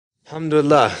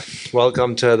Alhamdulillah.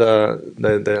 Welcome to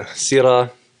the Seerah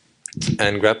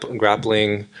and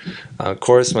Grappling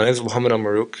course. My name is Muhammad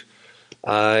Elmarouk.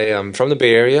 I am from the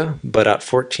Bay Area, but at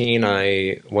 14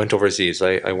 I went overseas.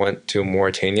 I went to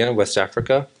Mauritania, West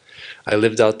Africa. I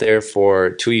lived out there for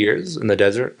 2 years in the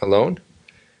desert alone.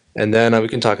 And then we'll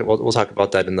talk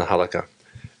about that in the halakha.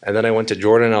 And then I went to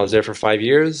Jordan. I was there for 5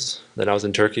 years. Then I was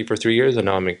in Turkey for 3 years, and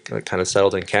now I'm kind of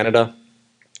settled in Canada.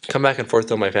 Come back and forth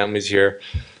though. My family's here.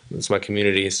 It's my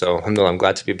community, so alhamdulillah, I'm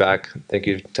glad to be back. Thank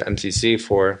you to MCC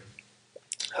for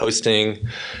hosting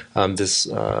this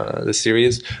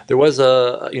series. There was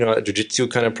a jiu-jitsu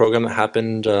kind of program that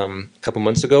happened a couple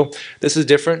months ago. This is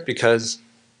different because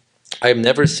I've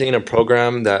never seen a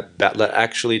program that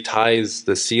actually ties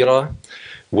the seerah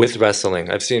with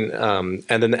wrestling. I've seen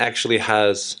and then actually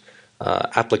has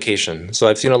application. So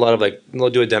I've seen a lot of they'll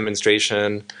do a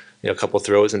demonstration, a couple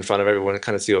throws in front of everyone to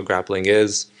kind of see what grappling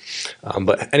is.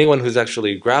 But anyone who's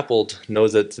actually grappled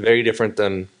knows that it's very different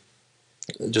than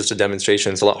just a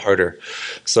demonstration. It's a lot harder.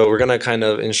 So we're going to kind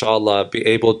of, inshallah, be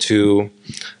able to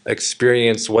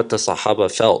experience what the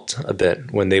Sahaba felt a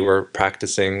bit when they were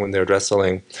practicing, when they were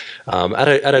wrestling,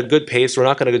 at a good pace. We're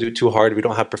not going to do too hard. We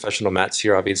don't have professional mats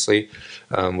here, obviously.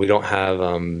 We don't have,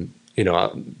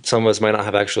 some of us might not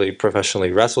have actually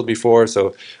professionally wrestled before,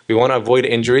 so we want to avoid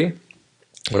injury.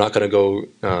 We're not going to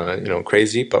go,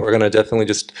 crazy, but we're going to definitely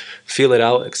just feel it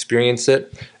out, experience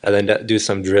it, and then do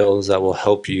some drills that will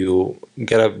help you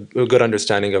get a good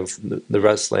understanding of the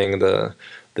wrestling, the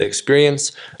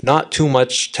experience. Not too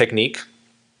much technique.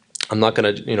 I'm not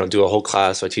going to, do a whole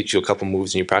class. I teach you a couple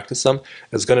moves and you practice them.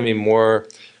 It's going to be more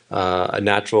a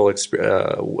natural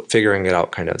figuring it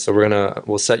out kind of. So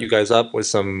we'll set you guys up with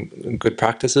some good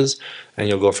practices, and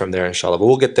you'll go from there, inshallah. But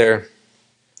we'll get there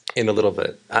in a little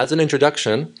bit. As an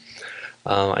introduction,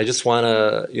 I just want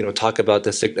to talk about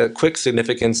the quick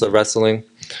significance of wrestling,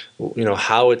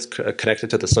 how it's connected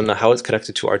to the sunnah, how it's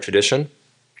connected to our tradition.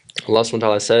 Allah subhanahu wa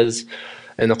ta'ala says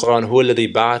in the Quran, هو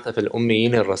الذي بعث في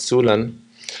الأميين رسولا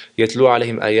يتلو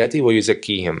عليهم آياته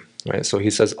ويزكيهم. Right? So he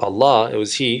says Allah, it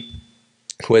was He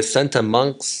who has sent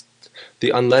amongst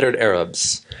the unlettered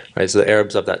Arabs, right? So the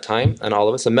Arabs of that time and all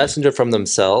of us, a messenger from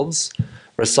themselves,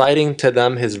 reciting to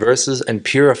them his verses and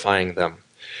purifying them.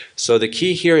 So the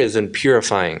key here is in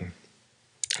purifying.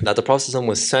 That the Prophet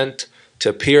was sent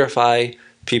to purify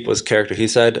people's character. He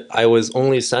said, I was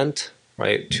only sent,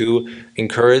 right, to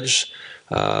encourage,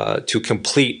 to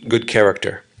complete good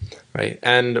character, right?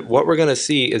 And what we're going to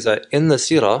see is that in the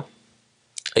seerah,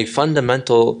 a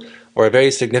fundamental or a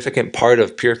very significant part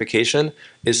of purification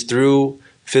is through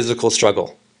physical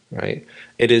struggle. Right?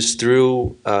 It is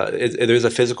through, there's a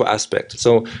physical aspect.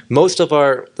 So most of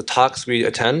the talks we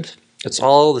attend, it's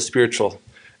all the spiritual,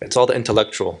 it's all the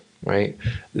intellectual, right?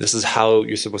 This is how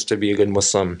you're supposed to be a good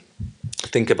Muslim.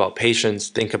 Think about patience,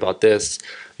 think about this,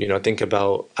 think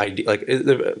about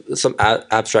some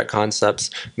abstract concepts.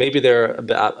 Maybe they're a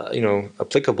bit,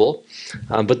 applicable,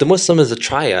 but the Muslim is a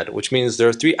triad, which means there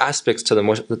are three aspects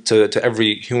to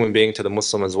every human being, to the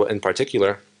Muslim as well in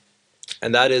particular.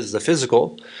 And that is the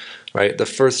physical, right? The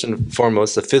first and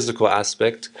foremost, the physical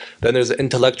aspect. Then there's the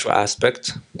intellectual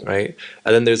aspect, right?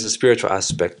 And then there's the spiritual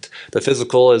aspect. The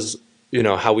physical is,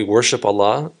 how we worship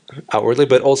Allah outwardly,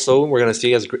 but also we're going to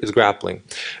see is grappling.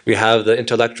 We have the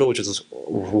intellectual, which is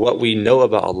what we know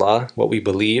about Allah, what we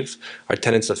believe, our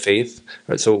tenets of faith.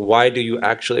 Right? So why do you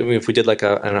actually, if we did like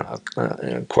a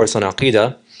course on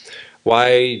Aqidah,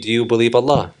 why do you believe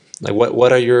Allah? Like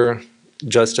what are your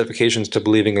justifications to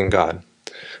believing in God?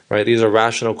 Right? These are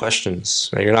rational questions.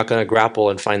 Right? You're not going to grapple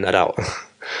and find that out.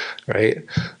 Right?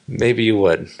 Maybe you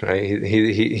would. Right?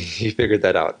 He figured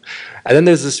that out. And then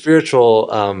there's the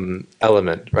spiritual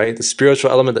element. Right? The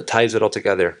spiritual element that ties it all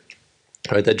together.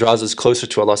 Right? That draws us closer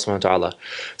to Allah subhanahu wa ta'ala.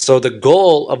 So the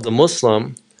goal of the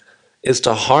Muslim is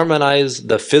to harmonize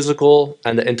the physical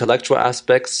and the intellectual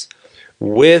aspects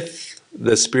with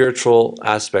the spiritual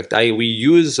aspect. We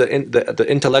use the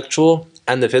intellectual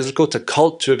and the physical to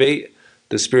cultivate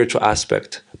the spiritual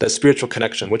aspect, the spiritual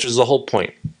connection, which is the whole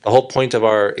point. The whole point of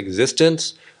our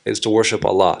existence is to worship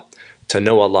Allah, to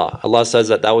know Allah. Allah says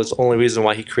that was the only reason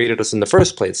why He created us in the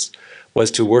first place,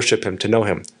 was to worship Him, to know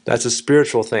Him. That's a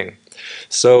spiritual thing.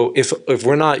 So if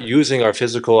we're not using our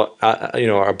physical,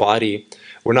 our body,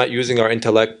 we're not using our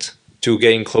intellect to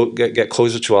get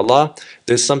closer to Allah,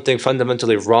 there's something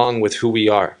fundamentally wrong with who we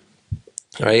are.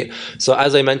 Right? So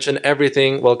as I mentioned,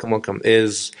 everything, welcome,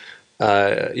 is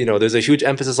there's a huge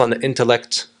emphasis on the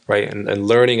intellect, right, and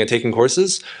learning and taking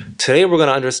courses. Today we're going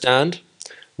to understand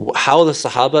how the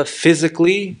Sahaba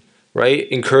physically right,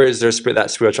 encourage their spirit, that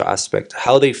spiritual aspect,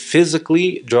 how they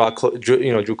physically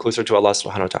drew closer to Allah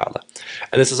subhanahu wa ta'ala.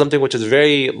 And this is something which is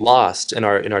very lost in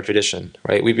our tradition,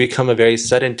 right? We've become a very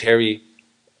sedentary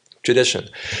tradition,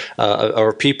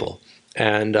 or people.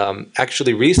 And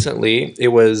actually recently it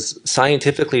was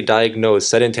scientifically diagnosed,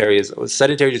 sedentary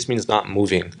just means not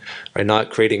moving, right,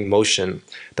 not creating motion,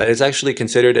 that is actually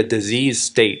considered a disease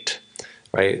state,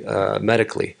 right,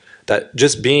 medically. That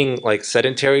just being like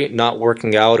sedentary, not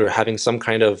working out or having some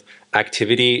kind of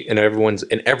activity in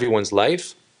everyone's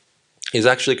life is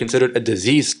actually considered a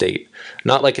disease state,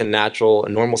 not like a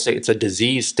normal state. It's a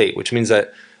disease state, which means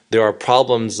that there are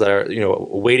problems that are,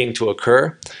 waiting to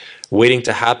occur, waiting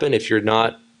to happen if you're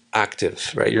not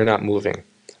active, right? You're not moving.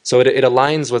 So it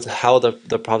aligns with how the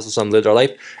Prophet ﷺ lived our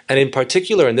life, and in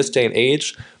particular in this day and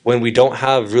age when we don't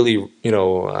have really,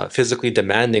 physically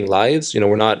demanding lives.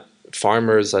 We're not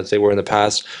farmers as they were in the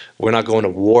past. We're not going to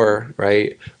war,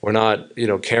 right? We're not,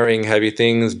 carrying heavy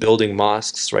things, building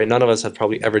mosques, right? None of us have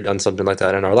probably ever done something like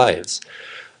that in our lives.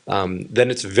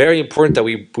 Then it's very important that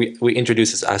we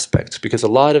introduce this aspect, because a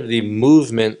lot of the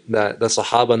movement that the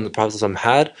Sahaba and the Prophet ﷺ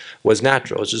had was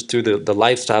natural. It's just through the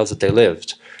lifestyles that they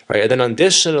lived, right? And then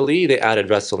additionally, they added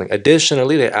wrestling.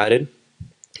 Additionally, they added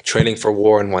training for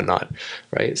war and whatnot,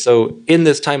 right? So in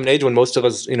this time and age when most of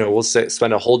us, will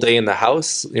spend a whole day in the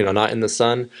house, not in the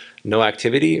sun, no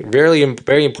activity, very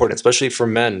important, especially for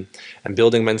men, and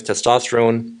building men's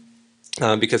testosterone,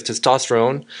 because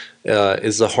testosterone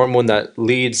is a hormone that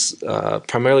leads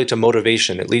primarily to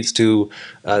motivation. It leads to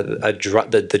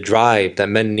the drive that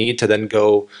men need to then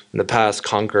go in the past,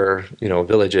 conquer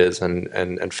villages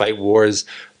and fight wars,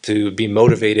 to be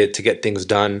motivated to get things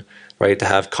done, right? To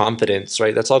have confidence,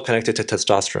 right? That's all connected to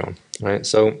testosterone, right?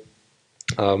 So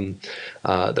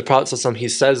the Prophet ﷺ, he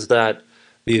says that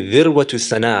the dhirwatu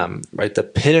sanam, right? The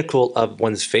pinnacle of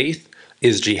one's faith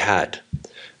is jihad,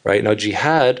 right? Now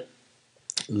jihad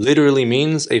literally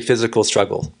means a physical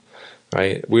struggle,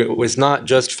 right? It's not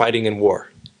just fighting in war.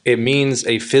 It means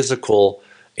a physical,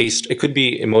 it could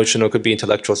be emotional, it could be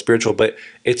intellectual, spiritual, but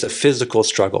it's a physical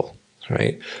struggle,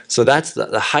 right? So that's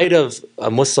the height of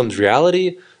a Muslim's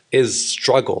reality is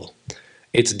struggle.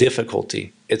 It's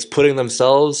difficulty. It's putting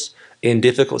themselves in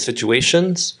difficult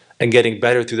situations and getting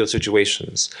better through those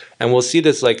situations. And we'll see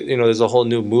this, like, there's a whole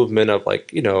new movement of,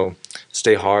 like,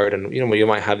 stay hard, and you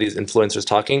might have these influencers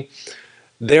talking.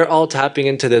 They're all tapping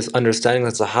into this understanding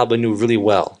that Sahaba knew really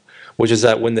well, which is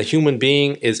that when the human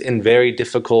being is in very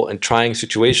difficult and trying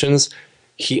situations,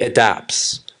 he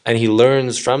adapts and he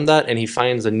learns from that, and he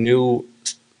finds a new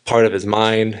part of his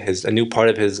mind, a new part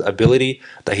of his ability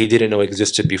that he didn't know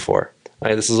existed before.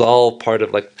 Right? This is all part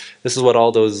of, like, this is what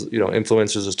all those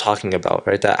influencers is talking about,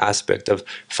 right? That aspect of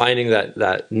finding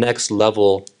that next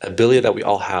level ability that we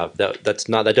all have. That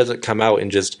doesn't come out in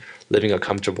just living a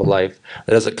comfortable life.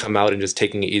 That doesn't come out in just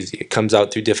taking it easy. It comes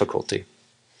out through difficulty,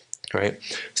 right?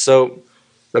 So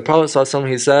the Prophet ﷺ,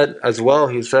 he said as well.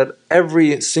 He said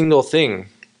every single thing,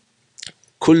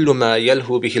 كل ما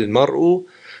يلهو به المرء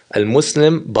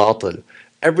المسلم باطل.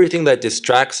 Everything that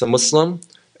distracts a Muslim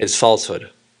is falsehood.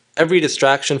 Every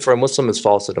distraction for a Muslim is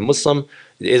falsehood. A Muslim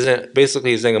isn't,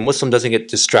 basically he's saying a Muslim doesn't get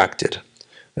distracted.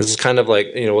 This is kind of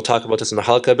like, we'll talk about this in the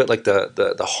halqa a bit, like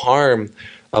the harm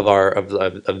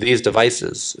of these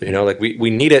devices. Like we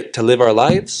need it to live our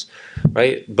lives,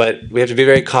 right? But we have to be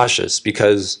very cautious,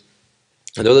 because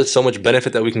although there's so much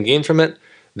benefit that we can gain from it,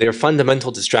 they're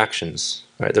fundamental distractions,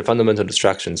 right? They're fundamental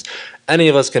distractions. Any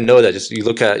of us can know that. Just you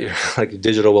look at your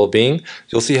digital well-being,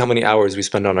 you'll see how many hours we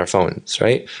spend on our phones,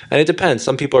 right? And it depends.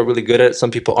 Some people are really good at it,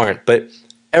 some people aren't. But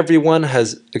everyone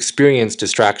has experienced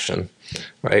distraction,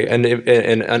 right? And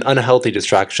an unhealthy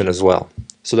distraction as well.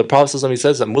 So the Prophet ﷺ, he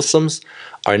says that Muslims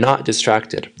are not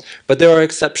distracted. But there are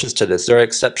exceptions to this. There are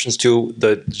exceptions to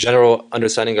the general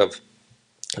understanding of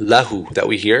lahu that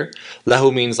we hear.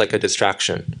 Lahu means like a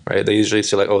distraction, right? They usually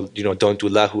say like, oh, don't do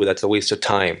lahu, that's a waste of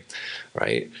time,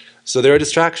 right? So there are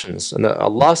distractions. And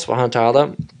Allah subhanahu wa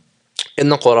ta'ala, in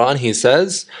the Quran, he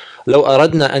says, لو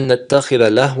أردنا أن نتخذ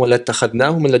لهوا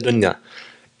لاتخذناه من لدنا.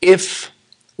 If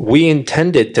we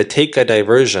intended to take a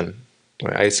diversion,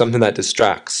 right, something that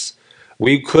distracts,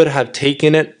 we could have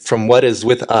taken it from what is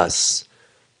with us,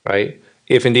 right?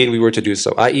 If indeed we were to do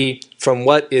so, i.e. from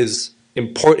what is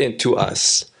important to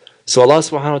us. So Allah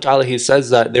subhanahu wa ta'ala, he says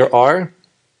that there are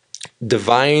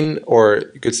divine, or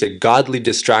you could say godly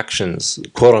distractions,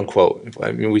 quote unquote.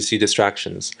 I mean, we see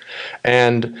distractions.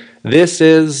 And this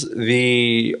is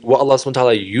what Allah subhanahu wa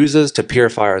ta'ala uses to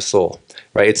purify our soul,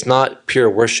 right? It's not pure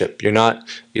worship. You're not,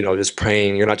 just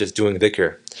praying. You're not just doing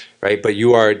dhikr, right? But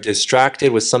you are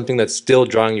distracted with something that's still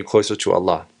drawing you closer to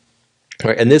Allah,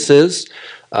 right? And this is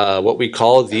what we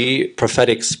call the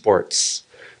prophetic sports,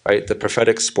 right? The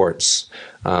prophetic sports.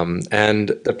 And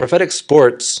the prophetic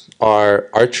sports are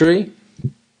archery,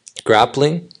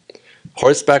 grappling,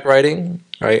 horseback riding,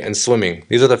 right, and swimming.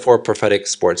 These are the 4 prophetic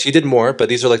sports. He did more, but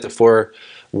these are like the 4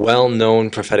 well-known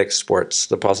prophetic sports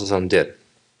the Prophet ﷺ did.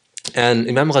 And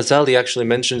Imam Ghazali actually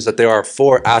mentions that there are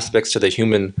 4 aspects to the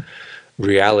human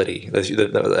reality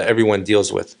that everyone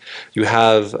deals with. You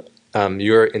have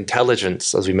your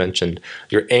intelligence, as we mentioned,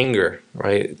 your anger,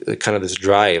 right? Kind of this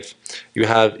drive. You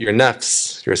have your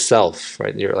nafs, yourself,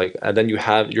 right? You're like, and then you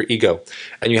have your ego,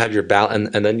 and you have your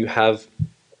and then you have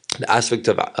the aspect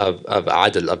of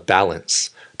adl, of balance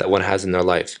that one has in their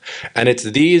life. And it's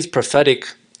these prophetic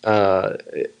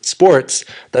sports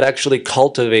that actually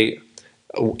cultivate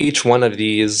each one of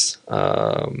these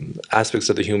aspects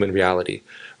of the human reality,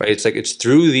 right? It's like it's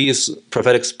through these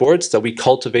prophetic sports that we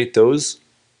cultivate those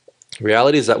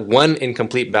realities, that one in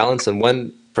complete balance and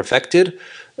one perfected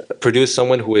produce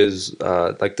someone who is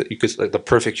like the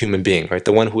perfect human being, right?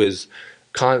 The one who is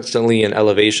constantly in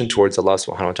elevation towards Allah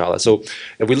subhanahu wa ta'ala. So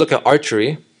if we look at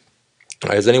archery,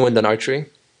 right, has anyone done archery?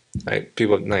 Right,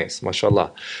 people, nice,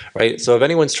 mashallah, right? So if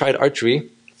anyone's tried archery,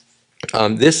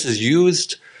 this is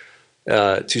used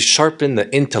to sharpen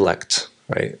the intellect,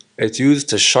 right? It's used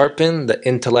to sharpen the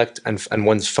intellect and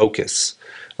one's focus,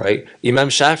 right? Imam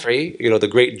Shafi'i, you know, the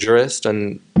great jurist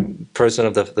and person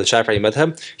of the Shafi'i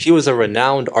madhab, he was a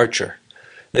renowned archer.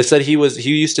 They said he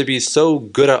used to be so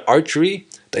good at archery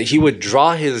that he would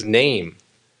draw his name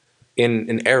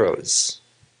in arrows.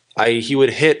 He would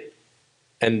hit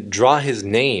and draw his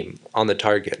name on the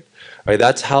target, right?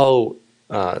 That's how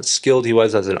skilled he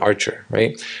was as an archer,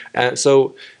 right?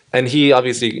 And he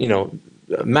obviously, you know,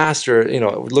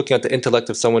 looking at the intellect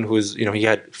of someone who is, you know, he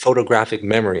had photographic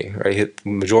memory, right? His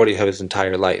majority of his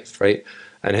entire life, right?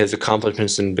 And his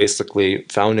accomplishments in basically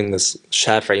founding this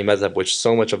Shafi'i madhab, which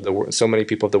so many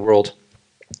people of the world,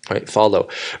 right, follow,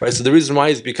 right? So the reason why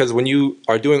is because when you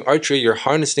are doing archery, you're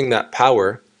harnessing that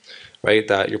power, right?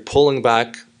 That you're pulling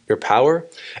back your power,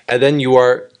 and then you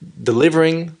are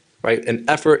delivering, right, an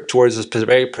effort towards a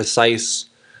very precise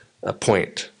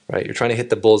point, right? You're trying to hit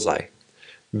the bullseye,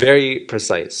 very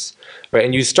precise, right?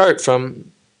 And you start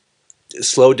from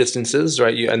slow distances,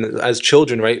 right? And as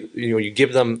children, right, you know, you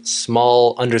give them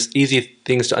small, easy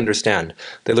things to understand.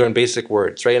 They learn basic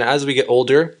words, right? And as we get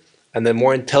older, and the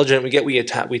more intelligent we get, we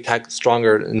attack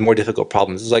stronger and more difficult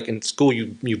problems. It's like in school,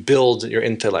 you build your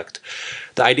intellect.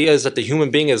 The idea is that the human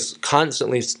being is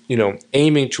constantly, you know,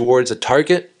 aiming towards a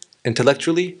target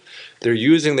intellectually. They're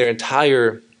using their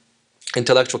entire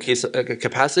intellectual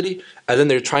capacity, and then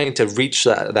they're trying to reach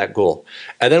that goal.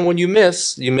 And then when you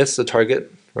miss the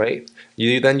target, right?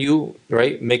 You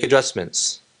make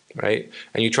adjustments, right?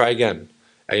 And you try again,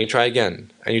 and you try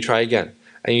again, and you try again,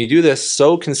 and you do this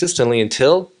so consistently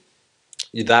until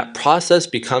that process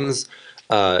becomes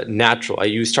natural.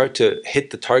 You start to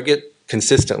hit the target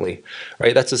consistently,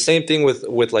 right? That's the same thing with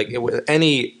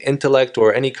any intellect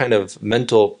or any kind of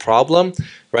mental problem,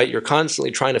 right? You're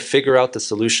constantly trying to figure out the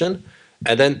solution,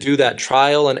 and then through that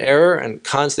trial and error and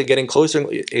constantly getting closer,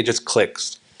 it just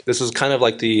clicks. This is kind of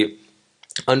like the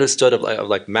understood of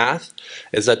like math,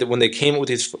 is that when they came up with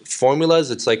these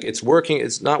formulas, it's like it's working,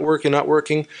 it's not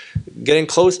working, getting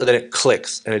close, and then it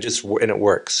clicks and it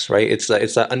works, right? It's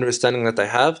that understanding that they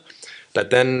have that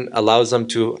then allows them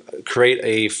to create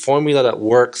a formula that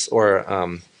works, or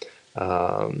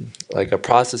like a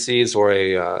processes or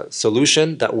a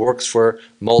solution that works for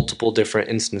multiple different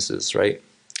instances, right?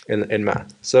 In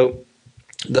math. So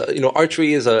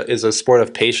archery is a sport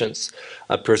of patience,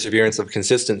 of perseverance, of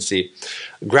consistency.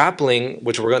 Grappling,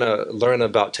 which we're going to learn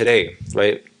about today,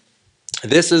 right?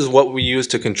 This is what we use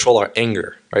to control our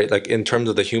anger, right? Like in terms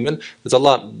of the human, there's a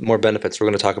lot more benefits we're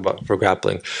going to talk about for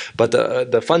grappling. But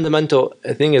the fundamental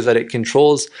thing is that it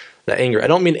controls the anger. I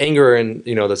don't mean anger in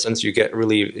the sense you get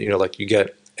really like you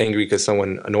get angry because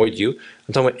someone annoyed you.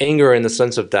 I'm talking about anger in the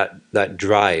sense of that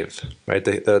drive, right?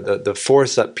 The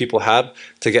force that people have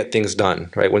to get things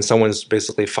done, right? When someone's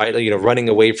basically fighting, running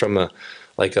away from a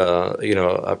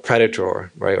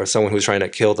predator, right? Or someone who's trying to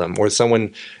kill them, or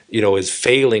someone, is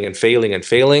failing and failing and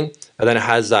failing, and then it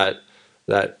has that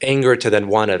anger to then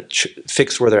want to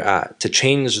fix where they're at, to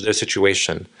change their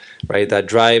situation, right? That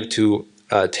drive to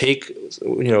take,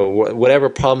 whatever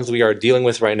problems we are dealing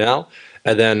with right now,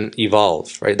 and then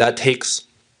evolve, right? That takes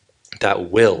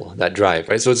that will, that drive,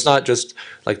 right? So it's not just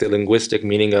like the linguistic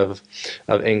meaning of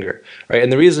anger, right?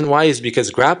 And the reason why is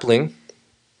because grappling,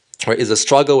 right, is a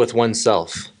struggle with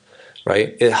oneself,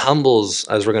 right? It humbles,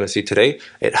 as we're going to see today,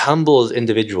 it humbles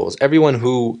individuals. Everyone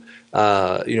who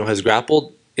has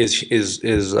grappled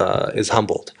is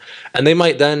humbled, and they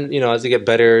might then, as they get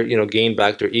better, gain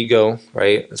back their ego,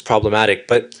 right? It's problematic,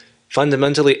 but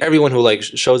fundamentally, everyone who like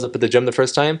shows up at the gym the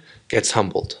first time gets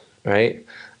humbled, right?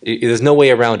 There's no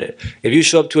way around it. If you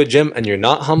show up to a gym and you're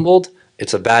not humbled,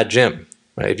 it's a bad gym,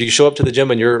 right? If you show up to the gym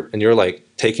and you're like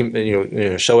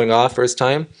taking, showing off first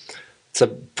time, it's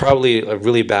probably a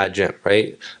really bad gym,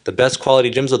 right? The best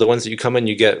quality gyms are the ones that you come in,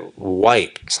 you get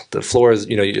wiped. The floor is,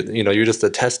 you're just a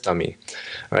test dummy,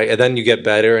 right? And then you get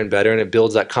better and better, and it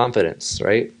builds that confidence,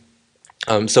 right?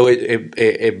 So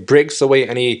it breaks away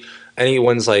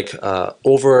anyone's like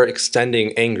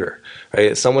overextending anger,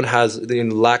 right? If someone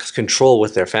lacks control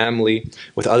with their family,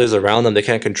 with others around them, they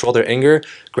can't control their anger.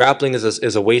 Grappling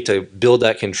is a way to build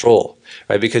that control,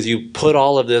 right? Because you put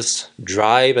all of this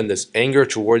drive and this anger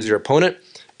towards your opponent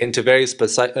into very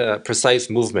precise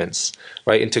movements,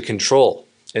 right? Into control,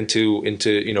 into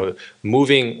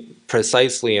moving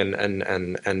precisely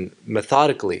and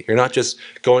methodically. You're not just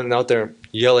going out there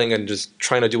yelling and just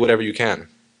trying to do whatever you can,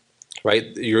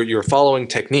 right? You're following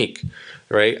technique,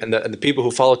 right? And the people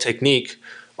who follow technique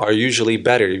are usually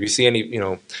better. If you see any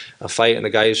a fight and the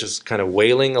guy is just kind of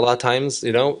wailing, a lot of times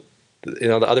the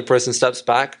other person steps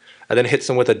back and then hits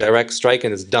him with a direct strike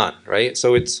and it's done, right?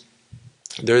 So it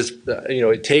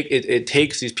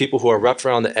takes these people who are rough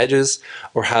around the edges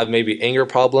or have maybe anger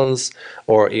problems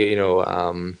or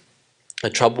a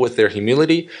trouble with their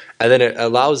humility, and then it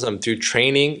allows them through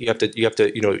training. You have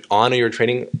to honor your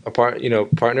training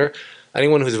partner.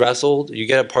 Anyone who's wrestled, you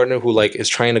get a partner who like is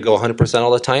trying to go 100% all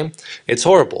the time. It's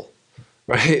horrible,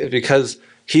 right? Because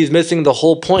he's missing the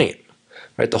whole point,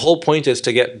 right? The whole point is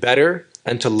to get better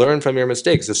and to learn from your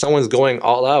mistakes. If someone's going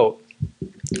all out,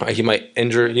 he might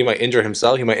injure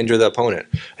himself, he might injure the opponent.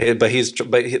 But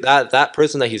that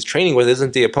person that he's training with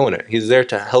isn't the opponent. He's there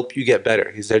to help you get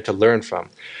better. He's there to learn from,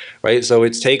 right? So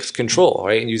it takes control,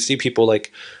 right? And you see people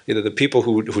like the people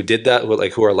who did that,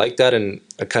 who are like that and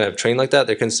kind of trained like that,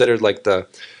 they're considered like the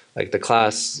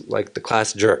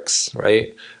class jerks,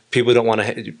 right? People don't want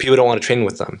to train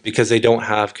with them because they don't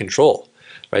have control,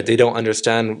 right? They don't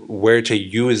understand where to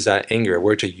use that anger,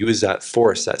 where to use that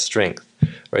force, that strength,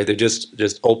 right? They're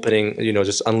just opening,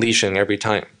 just unleashing every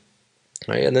time,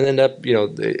 right? And then end up,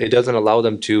 it doesn't allow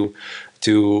them to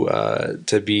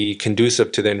be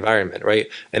conducive to the environment, right?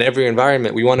 In every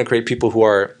environment, we want to create people who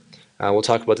are, we'll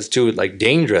talk about this too, like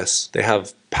dangerous. They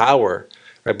have power,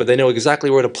 right? But they know exactly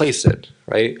where to place it,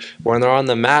 right? When they're on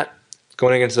the mat,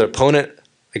 going against their opponent,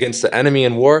 against the enemy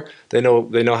in war, they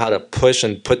know how to push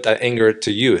and put that anger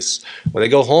to use. When they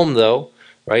go home, though,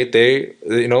 right? They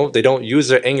don't use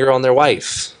their anger on their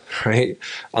wife, right?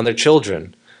 On their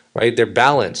children, right? They're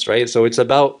balanced, right? So it's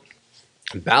about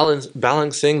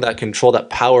balancing that control, that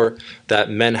power that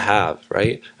men have,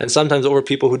 right? And sometimes over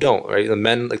people who don't, right? The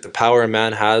men, like the power a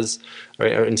man has,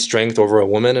 right, in strength over a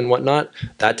woman and whatnot,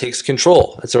 that takes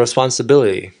control. It's a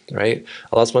responsibility, right?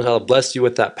 Allah subhanahu wa ta'ala blessed you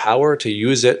with that power to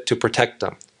use it to protect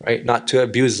them, right? Not to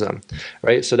abuse them,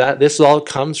 right? So that this all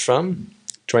comes from,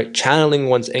 right, channeling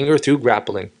one's anger through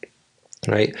grappling,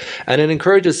 right? And it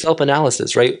encourages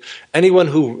self-analysis, right? Anyone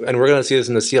who, and we're going to see this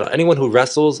in the Seerah, anyone who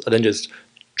wrestles and then just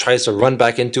tries to run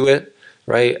back into it,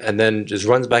 right, and then just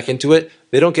runs back into it,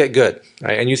 they don't get good,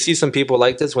 right? And you see some people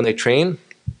like this when they train,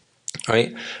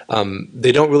 right?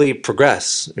 They don't really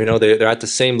progress. They're at the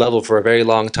same level for a very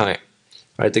long time,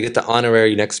 right? They get the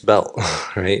honorary next belt,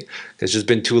 right? It's just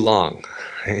been too long.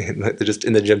 Right? They're just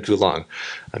in the gym too long.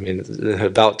 I mean, it's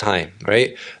about time,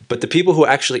 right? But the people who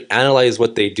actually analyze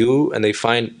what they do and they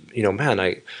find,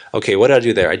 man, okay, what did I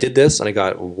do there? I did this and I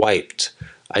got wiped.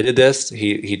 I did this.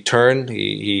 He turned.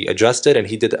 He adjusted, and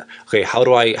he did that. Okay, how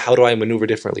do I maneuver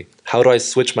differently? How do I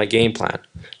switch my game plan,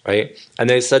 right? And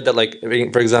they said that, like,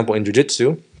 for example, in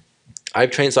jiu-jitsu,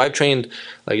 I've trained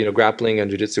like grappling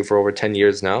and jiu-jitsu for over 10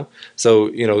 years now. So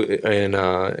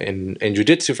in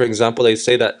jiu-jitsu, for example, they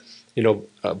say that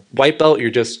white belt you're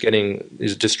just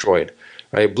is destroyed,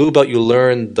 right? Blue belt you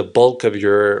learn the bulk of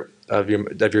your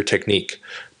technique.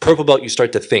 Purple belt you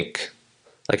start to think.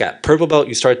 Like at purple belt,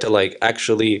 you start to like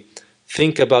actually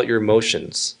think about your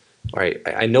emotions, right?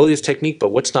 I know this technique,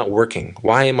 but what's not working?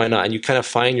 Why am I not? And you kind of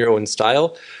find your own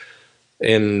style.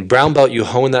 In brown belt, you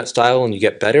hone that style and you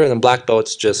get better. And then black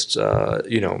belt's just,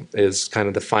 is kind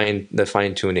of the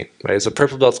fine tuning, right? So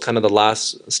purple belt's kind of the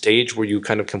last stage where you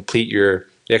kind of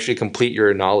actually complete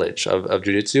your knowledge of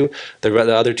jiu-jitsu. The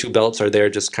other two belts are there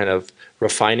just kind of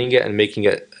refining it and making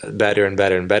it better and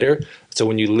better and better. So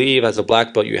when you leave as a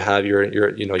black belt, you have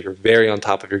you're very on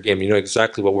top of your game. You know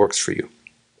exactly what works for you,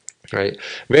 right?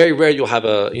 Very rare you'll have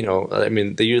a, I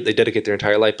mean, they dedicate their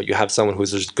entire life, but you have someone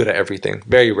who's just good at everything.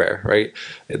 Very rare, right?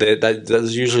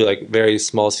 That's usually like very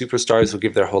small superstars who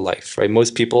give their whole life, right?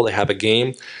 Most people, they have a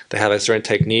game, they have a certain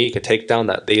technique, a takedown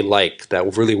that they like,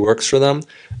 that really works for them,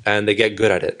 and they get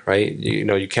good at it, right?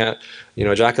 You can't,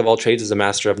 a jack of all trades is a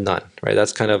master of none, right?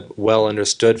 That's kind of well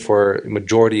understood for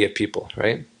majority of people,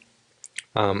 right?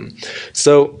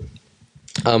 So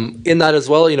in that as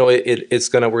well,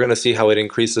 we're gonna see how it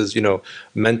increases,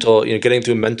 mental, getting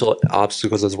through mental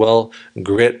obstacles as well,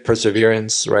 grit,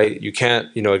 perseverance, right? You can't,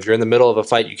 if you're in the middle of a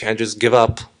fight, you can't just give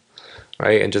up,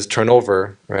 right, and just turn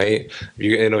over, right?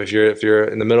 If you're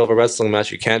in the middle of a wrestling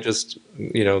match, you can't just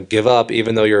give up,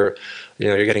 even though you're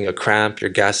getting a cramp, you're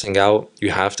gassing out. You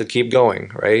have to keep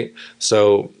going, right?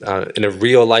 So in a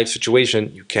real life situation,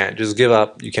 you can't just give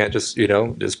up. You can't just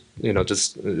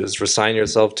just resign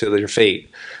yourself to your fate,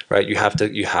 right? You have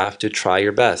to try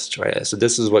your best, right? So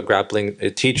this is what grappling,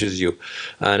 it teaches you.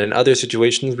 And in other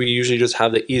situations, we usually just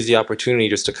have the easy opportunity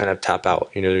just to kind of tap out.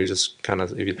 You just kind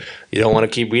of, if you don't want to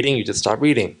keep reading, you just stop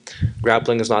reading.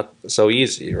 Grappling is not so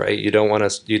easy, right? You don't want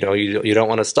to, you don't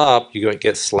want to stop. You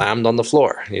get slammed on the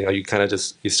floor. You kind of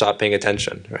you stop paying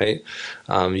attention, right?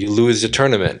 You lose your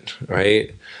tournament,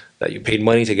 right? That you paid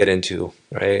money to get into,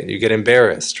 right? You get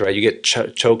embarrassed, right? You get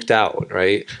choked out,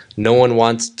 right? No one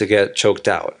wants to get choked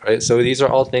out, right? So these are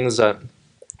all things that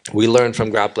we learn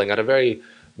from grappling at a very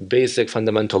basic,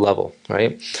 fundamental level,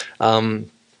 right?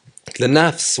 The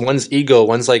nafs, one's ego,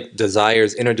 one's like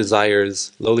desires, inner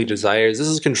desires, lowly desires, this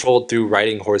is controlled through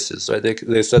riding horses, right?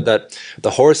 They said that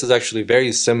the horse is actually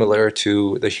very similar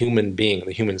to the human being,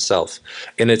 the human self,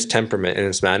 in its temperament, in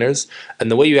its manners.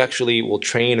 And the way you actually will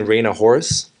train and rein a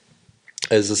horse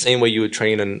is the same way you would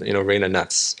train and rein a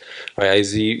nafs, right?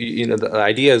 As the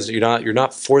idea is you're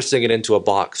not forcing it into a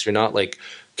box. You're not like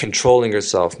controlling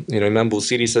yourself. Imam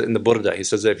Busiri said in the Burda, he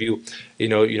says that if you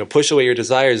push away your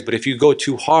desires, but if you go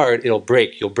too hard, it'll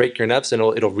break. You'll break your nafs and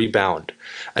it'll rebound.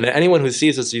 And anyone who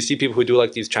sees this, you see people who do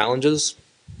like these challenges,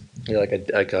 like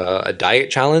a diet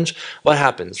challenge. What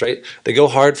happens, right? They go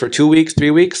hard for 2 weeks,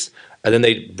 3 weeks, and then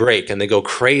they break and they go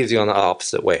crazy on the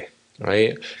opposite way,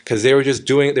 right? Because they were just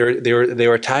they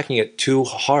were attacking it too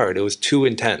hard. It was too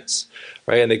intense,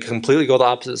 right? And they completely go the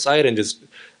opposite side and just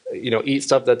eat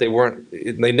stuff that they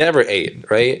never ate,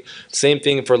 right? Same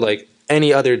thing for like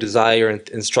any other desire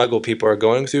and struggle people are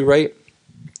going through, right?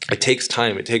 It takes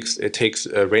time. It takes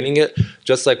reining it.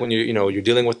 Just like when you're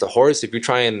dealing with the horse. If you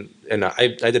try and I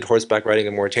did horseback riding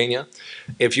in Mauritania.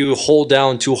 If you hold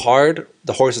down too hard,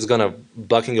 the horse is gonna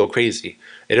buck and go crazy.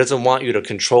 It doesn't want you to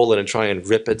control it and try and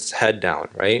rip its head down,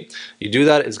 right? You do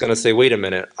that, it's gonna say, wait a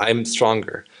minute, I'm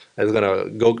stronger. It's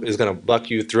gonna buck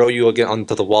you, throw you again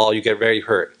onto the wall. You get very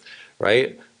hurt,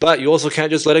 right? But you also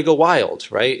can't just let it go wild,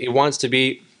 right? It wants to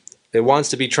be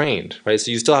trained, right?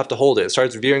 So you still have to hold it. It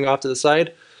starts veering off to the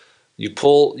side. You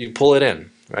pull it in,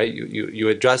 right? You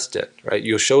adjust it, right?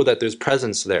 You show that there's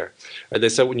presence there. Right? They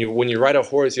said when you ride a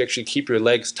horse, you actually keep your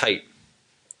legs tight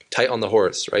on the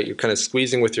horse, right? You're kind of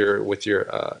squeezing with your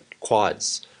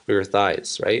quads, with your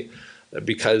thighs, right?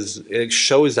 Because it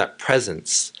shows that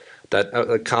presence,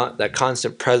 that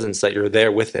constant presence that you're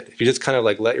there with it. If you just kind of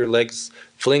like let your legs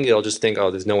fling, it'll just think,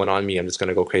 oh, there's no one on me, I'm just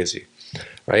gonna go crazy,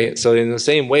 right? So in the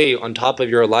same way, on top of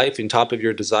your life, on top of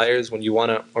your desires, when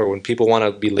people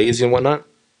wanna be lazy and whatnot,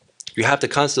 you have to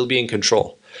constantly be in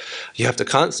control. You have to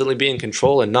constantly be in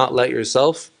control and not let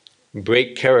yourself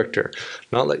break character,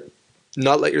 not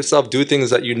let yourself do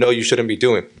things that you shouldn't be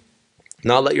doing.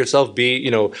 Not let yourself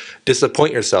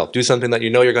disappoint yourself. Do something that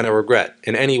you're going to regret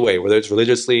in any way, whether it's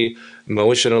religiously,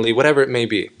 emotionally, whatever it may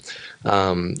be,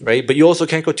 right? But you also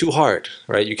can't go too hard,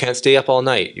 right? You can't stay up all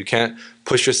night. You can't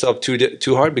push yourself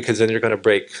too hard, because then you're going to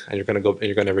break and you're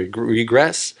going to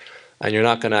regress, and you're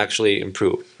not going to actually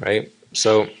improve, right?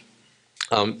 So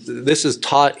this is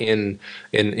taught in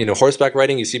horseback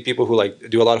riding. You see people who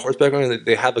do a lot of horseback riding.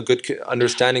 They have a good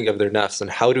understanding of their nafs and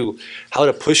how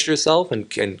to push yourself and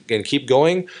keep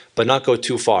going, but not go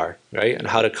too far, right? And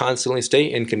how to constantly stay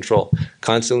in control,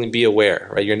 constantly be aware,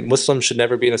 right? Muslims should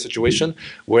never be in a situation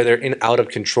where they're out of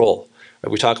control.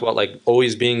 Right? We talk about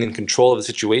always being in control of the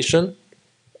situation,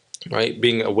 right?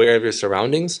 Being aware of your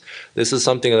surroundings. This is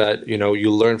something that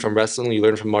you learn from wrestling, you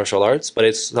learn from martial arts, but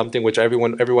it's something which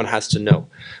everyone has to know,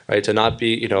 right? To not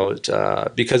be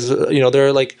because there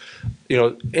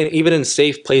are even in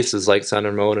safe places like San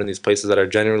Ramon and these places that are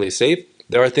generally safe,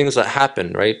 there are things that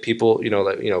happen, right? People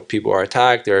people are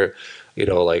attacked. There are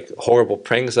horrible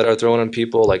pranks that are thrown on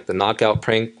people, like the knockout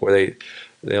prank, where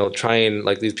they'll try and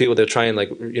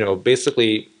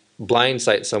basically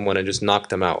blindside someone and just knock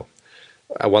them out.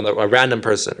 a random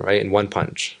person, right, in one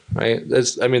punch, right?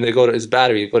 I mean, it's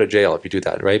battery. You go to jail if you do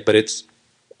that, right? But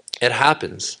it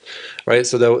happens, right?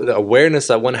 So the awareness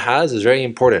that one has is very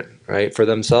important, right, for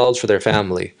themselves, for their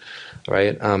family,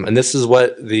 right? And this is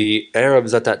what the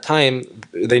Arabs at that time,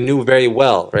 they knew very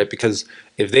well, right? Because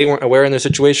if they weren't aware in their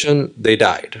situation, they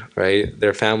died, right?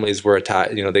 Their families were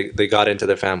attacked, you know, they got into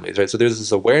their families, right? So there's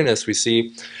this awareness we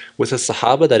see with the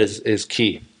Sahaba that is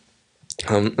key.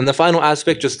 And the final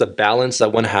aspect, just the balance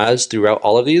that one has throughout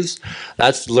all of these,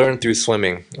 that's learned through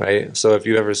swimming, right? So if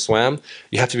you ever swam,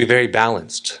 you have to be very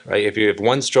balanced, right? If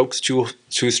one stroke's too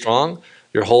strong,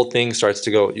 your whole thing starts to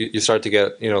go, you start to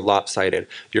get, you know, lopsided.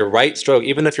 Your right stroke,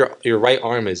 even if your right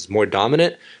arm is more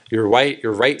dominant, your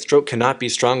right stroke cannot be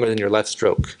stronger than your left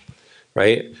stroke,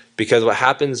 right? Because what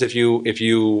happens if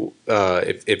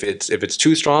it's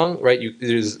too strong, right?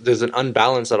 There's an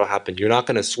unbalance that'll happen. You're not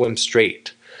going to swim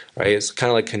straight, right? It's kind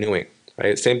of like canoeing,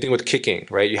 right? Same thing with kicking,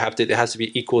 right? It has to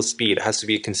be equal speed. It has to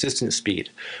be consistent speed,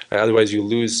 right? Otherwise, you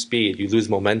lose speed, you lose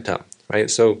momentum, right?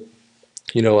 So,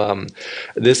 you know,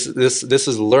 this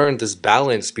is learned, this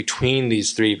balance between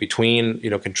these three, between, you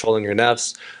know, controlling your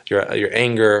nafs, your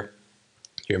anger,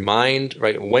 your mind,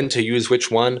 right? When to use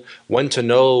which one, when to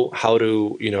know how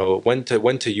to, you know, when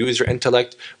to use your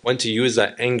intellect, when to use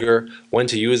that anger, when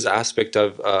to use the aspect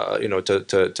of, you know,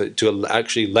 to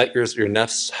actually let your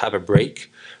nafs have a break,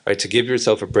 right? To give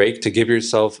yourself a break, to give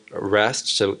yourself a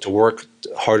rest, to work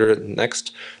harder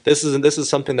next. This is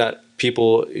something that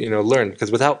people, you know, learn,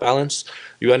 because without balance,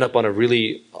 you end up on a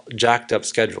really jacked up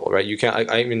schedule, right? You can't.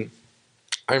 I mean,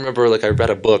 I remember, like, I read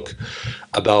a book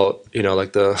about, you know,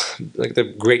 like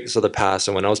the greats of the past,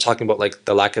 and when I was talking about, like,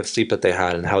 the lack of sleep that they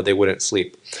had and how they wouldn't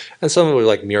sleep, and some of it were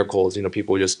like miracles, you know,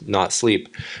 people would just not sleep.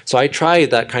 So I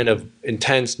tried that kind of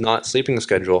intense not sleeping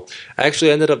schedule. I actually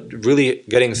ended up really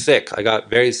getting sick. I got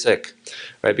very sick,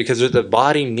 right? Because the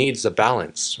body needs a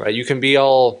balance, right? You can be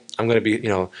all, I'm gonna be, you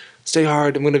know, stay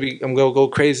hard. I'm gonna go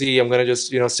crazy. I'm gonna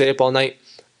just, you know, stay up all night.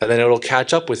 And then it'll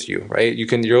catch up with you, right?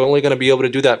 You're only going to be able to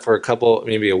do that for a couple,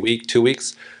 maybe a week, 2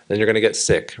 weeks, then you're going to get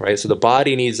sick, right? So the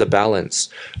body needs a balance,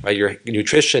 right? Your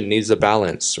nutrition needs a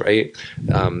balance, right?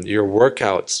 Your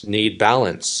workouts need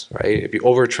balance, right? If you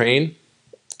overtrain,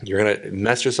 you're going to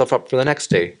mess yourself up for the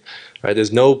next day, right?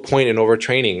 There's no point in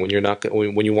overtraining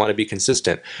when you want to be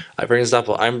consistent. For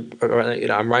example, I'm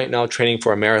right now training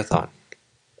for a marathon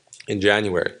in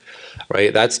January,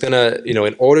 right? That's gonna, you know,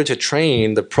 in order to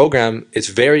train, the program is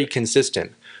very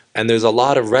consistent, and there's a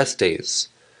lot of rest days,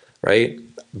 right?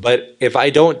 But if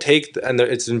I don't take, and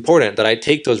it's important that I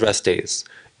take those rest days,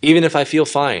 even if I feel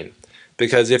fine,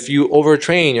 because if you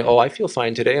overtrain, oh, I feel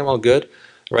fine today, I'm all good,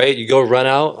 right? You go run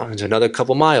out onto another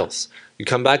couple miles. You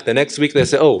come back the next week, they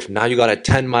say, oh, now you got a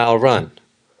 10-mile run,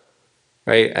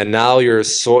 right? And now you're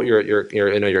sore, you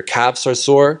know, your calves are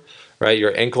sore, right?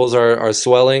 Your ankles are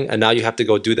swelling, and now you have to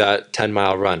go do that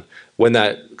 10-mile run. When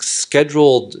that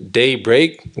scheduled day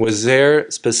break was there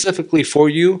specifically for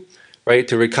you, right,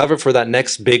 to recover for that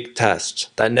next big test,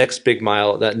 that next big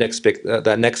mile, that next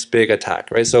big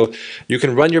attack, right? So you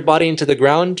can run your body into the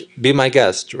ground, be my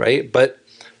guest, right? But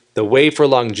the way for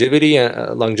longevity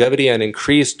and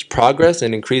increased progress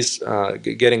and increased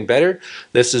getting better,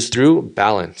 this is through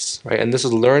balance, right? And this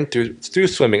is learned through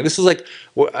swimming. This is like,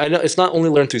 I know it's not only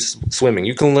learned through swimming.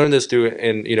 You can learn this through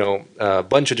in, you know, a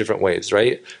bunch of different ways,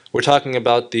 right? We're talking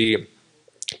about the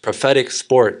prophetic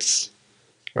sports,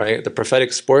 right? The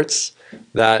prophetic sports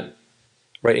that,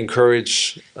 right,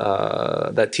 encourage,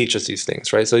 that teach us these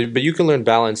things, right? So, but you can learn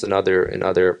balance in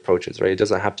other approaches, right? It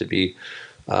doesn't have to be,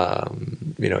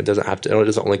 you know, it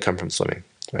doesn't only come from swimming,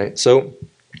 right? So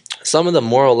some of the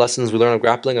moral lessons we learn of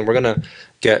grappling, and we're gonna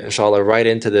get, inshallah, right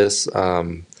into this,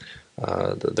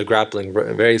 the grappling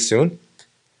very soon,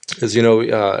 is, you know,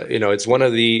 it's one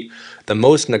of the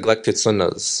most neglected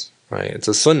sunnahs, right? It's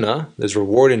a sunnah, there's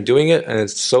reward in doing it, and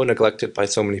it's so neglected by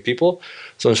so many people.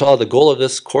 So inshallah, the goal of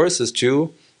this course is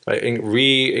to, right,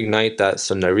 reignite that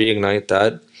sunnah, reignite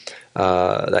that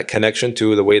connection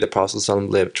to the way the Prophet ﷺ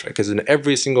lived, right? Because in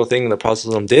every single thing the Prophet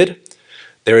ﷺ did,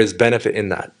 there is benefit in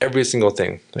that. Every single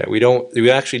thing, right?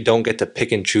 We actually don't get to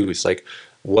pick and choose, like,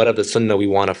 what of the sunnah we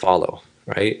want to follow,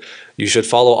 right? You should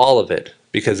follow all of it,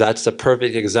 because that's the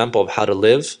perfect example of how to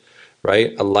live,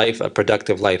 right? A life, a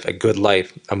productive life, a good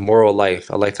life, a moral life,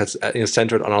 a life that's, you know,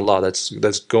 centered on Allah,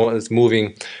 that's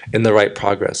moving in the right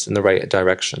progress, in the right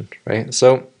direction, right?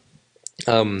 So,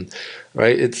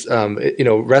 right, it's, you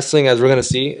know, wrestling, as we're going to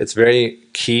see, it's very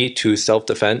key to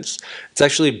self-defense. It's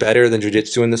actually better than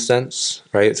jiu-jitsu in this sense,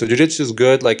 right? So jiu-jitsu is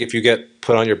good, like, if you get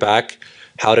put on your back,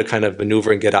 how to kind of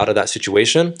maneuver and get out of that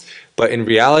situation. But in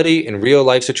reality, in real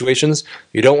life situations,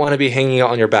 you don't want to be hanging out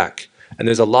on your back. And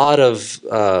there's a lot of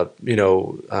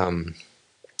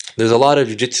there's a lot of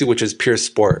jiu-jitsu which is pure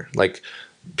sport. Like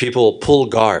people pull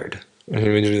guard.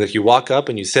 Like you walk up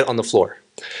and you sit on the floor.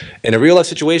 In a real life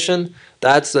situation,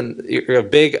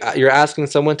 you're asking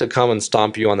someone to come and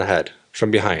stomp you on the head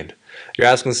from behind. You're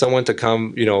asking someone to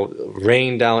come,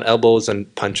 rain down elbows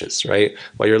and punches, right?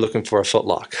 While you're looking for a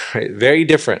footlock, right? Very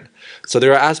different. So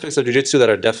there are aspects of jiu-jitsu that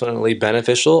are definitely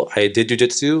beneficial. I did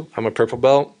jiu-jitsu. I'm a purple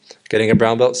belt, getting a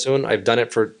brown belt soon. I've done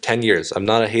it for 10 years. I'm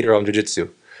not a hater on jiu-jitsu,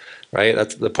 right?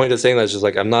 That's the point of saying that. Is just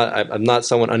like I'm not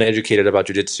someone uneducated about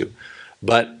jiu-jitsu,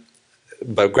 but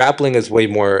grappling is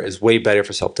way better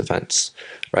for self-defense,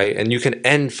 right? And you can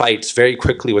end fights very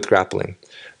quickly with grappling,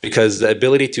 because the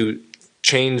ability to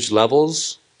change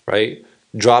levels, right?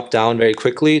 Drop down very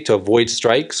quickly to avoid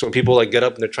strikes. When people like get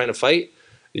up and they're trying to fight,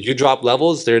 you drop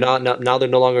levels, now they're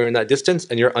no longer in that distance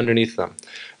and you're underneath them,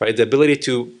 right? The ability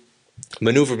to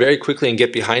maneuver very quickly and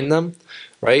get behind them,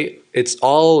 right? It's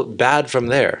all bad from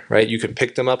there, right? You can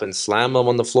pick them up and slam them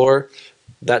on the floor.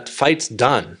 That fight's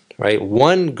done, right?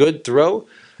 One good throw,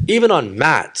 even on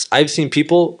mats. I've seen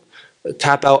people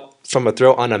tap out from a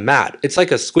throw on a mat. It's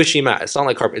like a squishy mat. It's not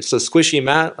like carpet. It's a squishy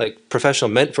mat, like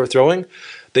professional meant for throwing.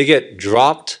 They get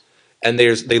dropped and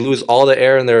they lose all the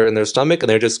air in their stomach and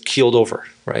they're just keeled over,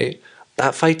 right?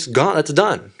 That fight's gone. That's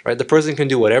done, right? The person can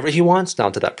do whatever he wants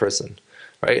down to that person,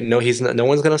 right? No one's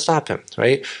going to stop him,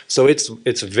 right? So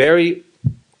it's very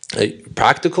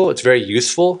practical, it's very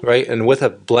useful, right? And with a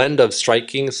blend of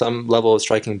striking, some level of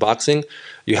striking boxing,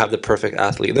 you have the perfect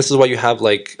athlete. This is why you have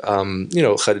like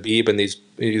Khabib and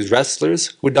these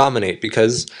wrestlers who dominate,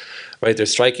 because right, their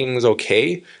striking is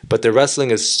okay, but their wrestling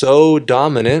is so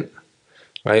dominant,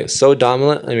 right? So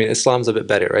dominant. I mean, Islam's a bit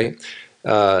better, right?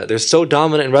 They're so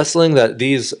dominant in wrestling that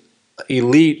these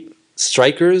elite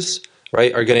strikers,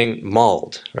 right, are getting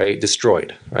mauled, right,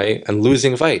 destroyed, right, and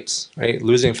losing fights, right,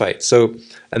 losing fights. So,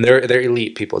 and they're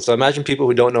elite people. So imagine people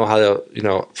who don't know how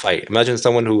to fight. Imagine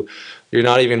someone who you're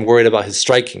not even worried about his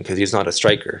striking because he's not a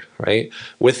striker, right?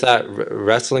 With that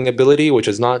wrestling ability, which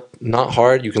is not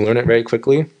hard, you can learn it very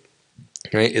quickly,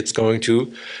 right? It's going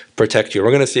to protect you.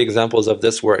 We're going to see examples of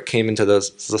this where it came into the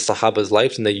Sahaba's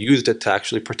lives and they used it to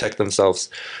actually protect themselves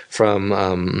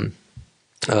from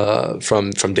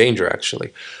danger,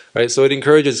 actually, right? So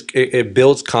it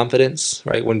builds confidence,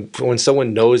 right? When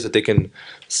someone knows that they can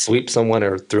sweep someone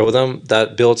or throw them,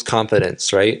 that builds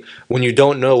confidence, right? When you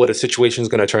don't know what a situation is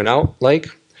going to turn out like,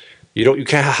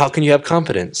 how can you have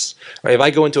confidence, right? If I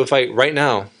go into a fight right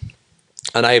now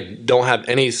and I don't have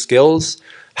any skills,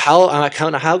 how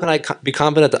can I be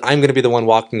confident that I'm going to be the one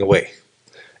walking away?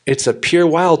 It's a pure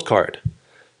wild card.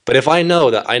 But if I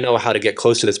know that I know how to get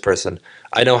close to this person,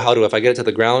 I know how to, if I get it to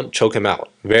the ground, choke him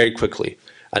out very quickly.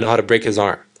 I know how to break his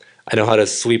arm. I know how to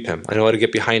sweep him. I know how to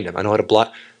get behind him. I know how to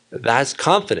block. That's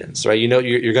confidence, right?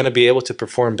 You're going to be able to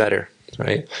perform better,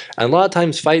 right? And a lot of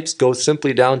times fights go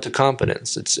simply down to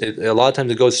confidence. A lot of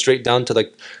times it goes straight down to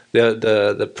like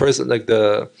the person, like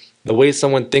the way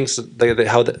someone thinks, their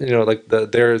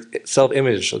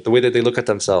self-image, the way that they look at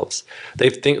themselves.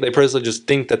 They personally just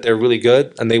think that they're really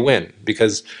good and they win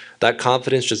because that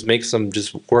confidence just makes them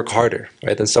just work harder,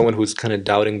 right, than someone who's kind of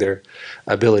doubting their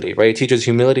ability, right? It teaches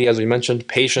humility, as we mentioned,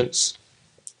 patience.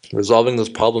 Resolving those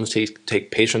problems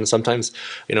take patience. Sometimes,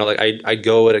 I'd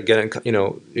go I'd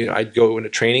go into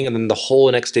training, and then the whole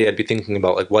next day I'd be thinking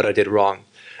about like what I did wrong,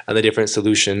 and the different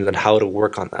solutions and how to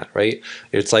work on that, right?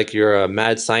 It's like you're a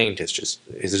mad scientist,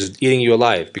 it's just eating you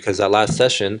alive, because that last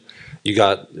session you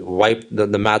got wiped, the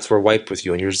mats were wiped with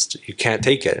you, and you can't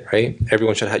take it, right?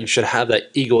 Everyone should have that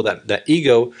ego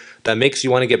that makes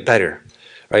you want to get better,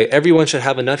 right? Everyone should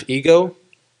have enough ego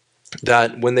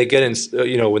that when they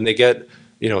get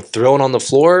thrown on the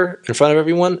floor in front of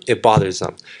everyone, it bothers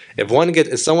them.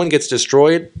 If someone gets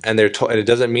destroyed and and it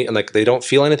doesn't mean, like, they don't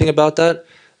feel anything about that,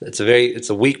 it's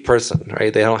a weak person,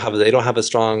 right? They don't have a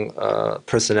strong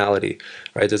personality,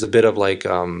 right? There's a bit of like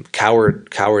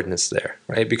cowardness there,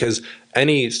 right? Because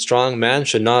any strong man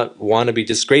should not want to be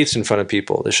disgraced in front of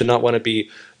people. They should not want to be,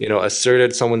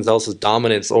 asserted someone else's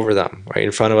dominance over them, right,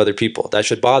 in front of other people. That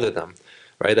should bother them,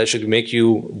 right? That should make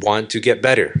you want to get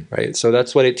better, right? So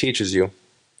that's what it teaches you.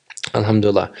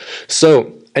 Alhamdulillah.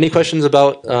 So, any questions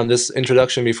about this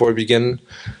introduction before we begin?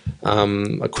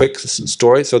 A quick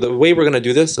story. So the way we're going to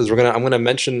do this is I'm going to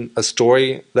mention a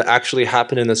story that actually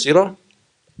happened in the Seerah,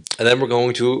 and then we're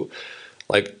going to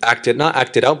not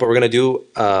act it out, but we're going to do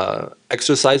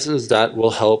exercises that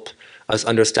will help us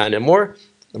understand it more.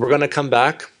 And we're going to come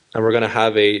back and we're going to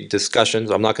have a discussion.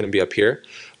 So I'm not going to be up here.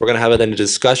 We're going to have a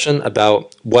discussion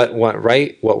about what went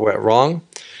right, what went wrong,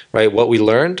 right? What we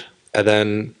learned, and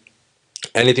then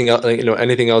Anything else,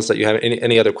 anything else that you have,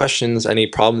 any other questions, any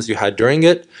problems you had during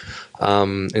it,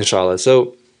 inshallah.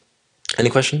 So, any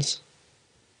questions?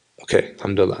 Okay,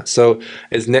 alhamdulillah. So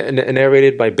it's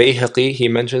narrated by Bayhaqi. He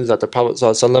mentions that the Prophet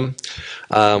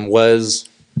ﷺ was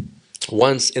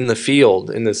once in the field,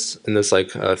 in this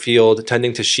like field,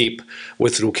 tending to sheep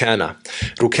with Rukana.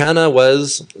 Rukana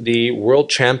was the world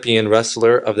champion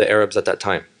wrestler of the Arabs at that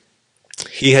time.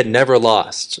 He had never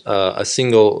lost a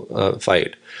single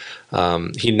fight.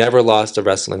 He never lost a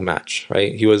wrestling match,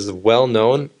 right? He was well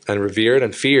known and revered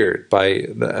and feared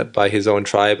by his own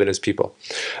tribe and his people.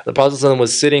 The Prophet ﷺ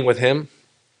was sitting with him,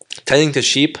 tending to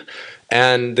sheep,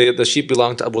 and the sheep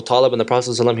belonged to Abu Talib, and the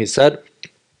Prophet ﷺ, he said,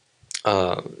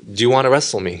 do you want to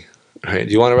wrestle me? Right?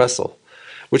 Do you want to wrestle?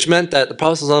 Which meant that the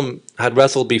Prophet ﷺ had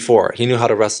wrestled before. He knew how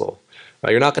to wrestle. Right?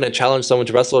 You're not going to challenge someone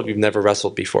to wrestle if you've never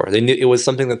wrestled before. They knew it was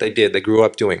something that they did, they grew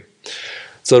up doing.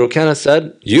 So Rukana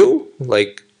said, you?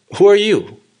 Like, who are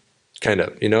you? Kind of,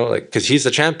 like, because he's the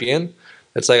champion.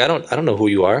 It's like, I don't know who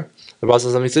you are. The Prophet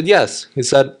ﷺ, he said, yes. He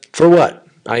said, for what?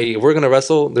 We're going to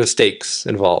wrestle, there's stakes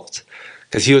involved.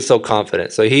 Because he was so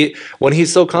confident. So when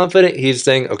he's so confident, he's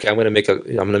saying, okay, I'm going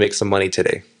to make some money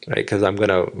today, right? Because I'm going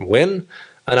to win,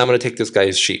 and I'm going to take this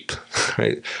guy's sheep,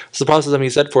 right? So the Prophet, he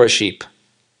said, for a sheep,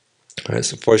 right?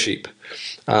 So for a sheep.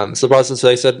 So the Prophet, so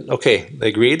they said, okay, they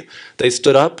agreed. They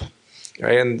stood up,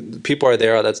 right? And people are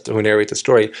there, that's who narrate the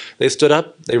story. They stood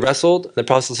up, they wrestled, and the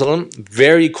Prophet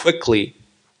very quickly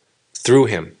threw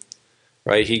him.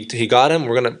 Right, he got him.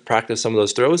 We're going to practice some of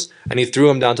those throws, and he threw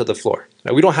him down to the floor.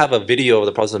 Now, we don't have a video of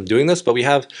the Prophet doing this, but we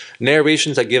have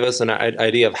narrations that give us an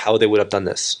idea of how they would have done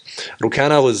this.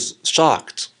 Rukana was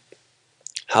shocked.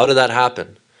 How did that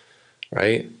happen?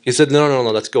 Right? He said, no,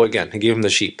 let's go again. He gave him the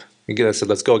sheep. He said,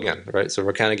 let's go again. Right? So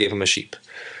Rukana gave him a sheep.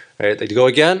 Right? They go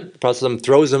again. The Prophet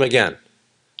throws him again,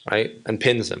 right, and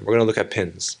pins him. We're going to look at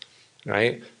pins.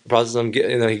 Right? The Prophet,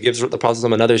 he gives the Prophet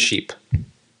another sheep.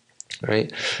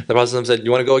 Right? The Prophet said, you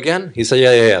want to go again? He said,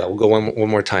 yeah, we'll go one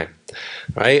more time.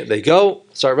 Right? They go,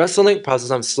 start wrestling. The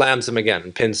Prophet slams him again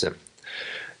and pins him.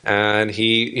 And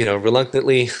he,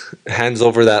 reluctantly hands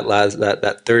over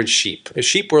that third sheep. A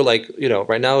sheep were like,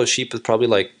 right now a sheep is probably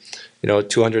like,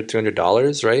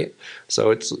 $200, right?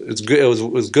 So it's good. It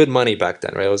was good money back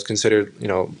then, right? It was considered,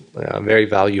 very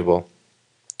valuable,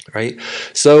 right?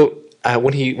 So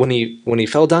when he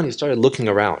fell down, he started looking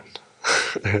around.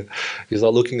 He's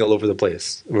all looking all over the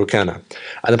place, Rukana.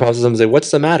 And the Prophet said,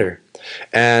 what's the matter?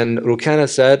 And Rukana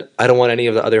said, I don't want any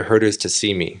of the other herders to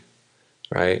see me,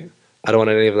 right? I don't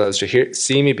want any of those to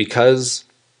see me because,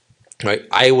 right,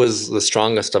 I was the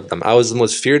strongest of them. I was the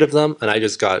most feared of them, and I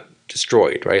just got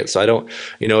destroyed, right? So I don't,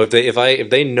 if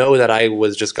they know that I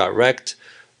just got wrecked,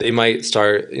 they might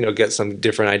start, get some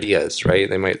different ideas, right?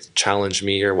 They might challenge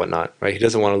me or whatnot, right? He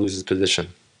doesn't want to lose his position.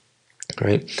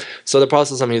 Right, so the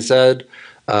Prophet, he said,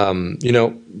 do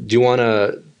you want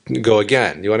to go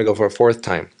again? Do you want to go for a fourth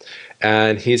time?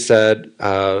 And he said,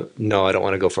 no, I don't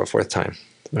want to go for a fourth time.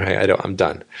 Right, I'm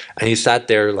done. And he sat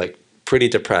there like pretty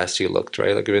depressed. He looked,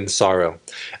 right, like in sorrow.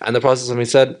 And the Prophet, he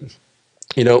said,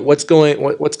 what's going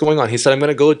on? He said, I'm going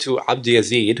to go to Abd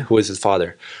Yazid, who is his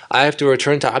father. I have to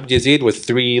return to Abd Yazid with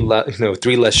three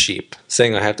less sheep,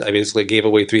 saying I basically gave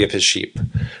away 3 of his sheep,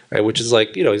 right? Which is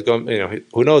like, he's going,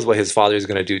 who knows what his father is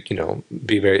going to do,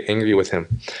 be very angry with him.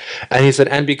 And he said,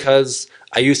 and because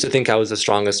I used to think I was the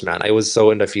strongest man, I was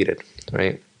so undefeated,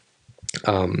 right?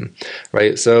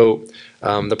 Right. So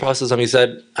the Prophet, he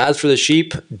said, as for the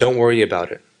sheep, don't worry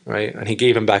about it. Right, and he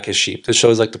gave him back his sheep. This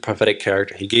shows like the prophetic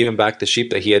character. He gave him back the sheep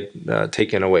that he had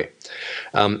taken away.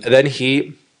 And then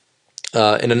he,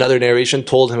 in another narration,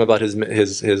 told him about his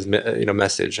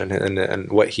message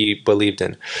and what he believed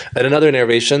in. In another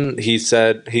narration, he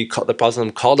said the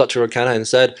Prophet called out to Rukana and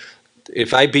said,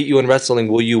 "If I beat you in wrestling,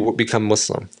 will you become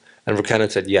Muslim?" And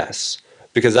Rukana said yes,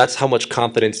 because that's how much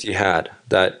confidence he had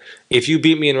that if you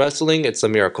beat me in wrestling, it's a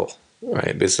miracle,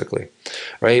 right? Basically,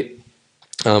 right.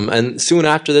 And soon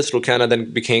after this, Rukana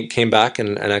then came back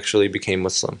and actually became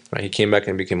Muslim. Right? He came back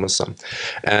and became Muslim,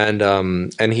 and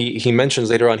he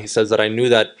mentions later on. He says that I knew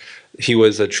that he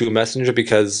was a true messenger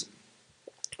because,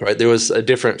 right, there was a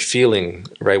different feeling,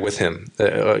 right, with him.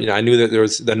 I knew that there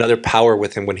was another power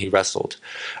with him when he wrestled.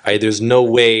 Right? There's no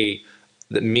way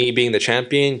that me being the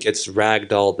champion gets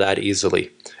ragdolled that easily.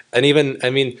 And even,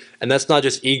 and that's not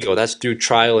just ego. That's through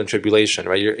trial and tribulation,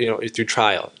 right? You're through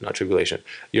trial, not tribulation.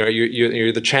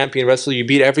 You're the champion wrestler. You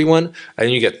beat everyone,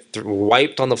 and you get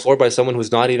wiped on the floor by someone who's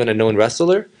not even a known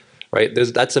wrestler, right?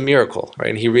 That's a miracle, right?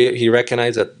 And he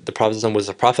recognized that the Prophet was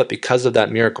a prophet because of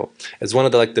that miracle. It's one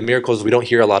of the miracles we don't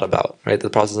hear a lot about, right? The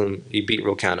Prophet, he beat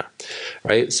Rukana,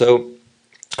 right? So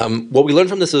What we learned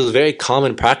from this is a very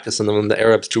common practice in the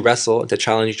Arabs to wrestle and to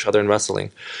challenge each other in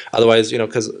wrestling. Otherwise,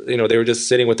 because they were just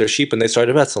sitting with their sheep and they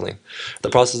started wrestling. The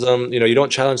Prophet, you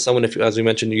don't challenge someone if, as we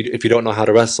mentioned, if you don't know how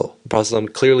to wrestle. The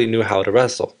Prophet clearly knew how to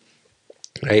wrestle,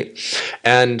 right?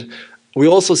 And we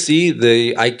also see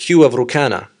the IQ of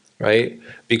Rukana, right?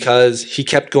 Because he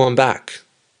kept going back,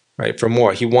 right, for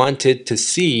more. He wanted to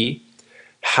see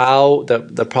how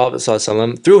the Prophet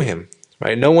ﷺ threw him.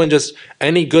 Right? No one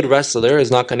any good wrestler is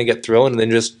not going to get thrown and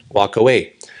then just walk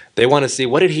away. They want to see,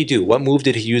 what did he do? What move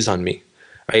did he use on me?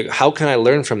 Right? How can I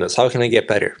learn from this? How can I get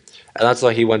better? And that's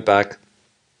why he went back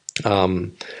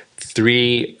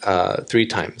three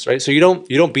times. Right? So you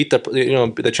don't beat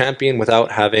the champion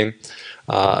without having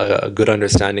a good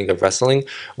understanding of wrestling.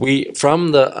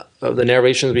 From the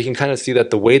narrations, we can kind of see that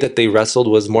the way that they wrestled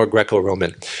was more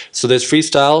Greco-Roman. So there's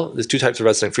freestyle. There's two types of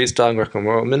wrestling: freestyle and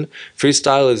Greco-Roman.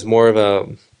 Freestyle is more of a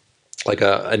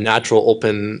natural,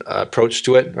 open approach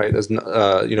to it, right? There's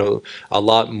a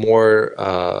lot more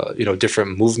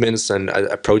different movements and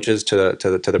approaches to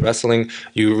the wrestling.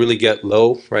 You really get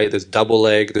low, right? There's double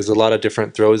leg. There's a lot of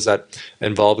different throws that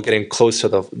involve getting close to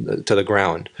the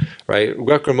ground, right?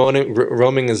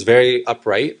 Greco-Roman is very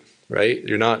upright, right?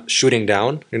 You're not shooting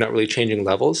down. You're not really changing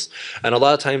levels, and a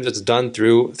lot of times it's done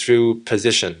through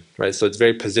position, right? So it's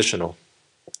very positional.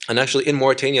 And actually in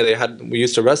Mauritania, we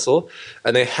used to wrestle,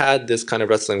 and they had this kind of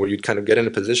wrestling where you'd kind of get in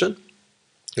a position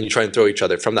and you try and throw each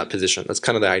other from that position. That's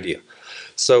kind of the idea.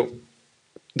 So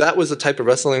that was the type of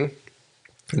wrestling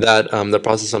that the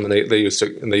process they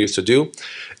used to do.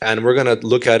 And we're going to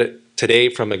look at it today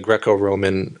from a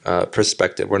Greco-Roman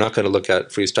perspective. We're not going to look at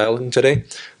freestyling today.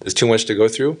 There's too much to go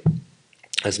through.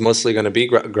 It's mostly going to be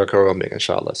Greco-Roman,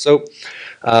 inshallah. So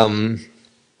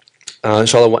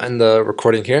inshallah, we'll end the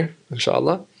recording here,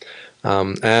 inshallah.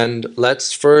 And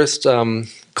let's first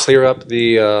clear up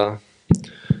the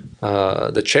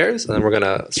chairs, and then we're going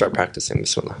to start practicing.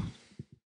 Bismillah.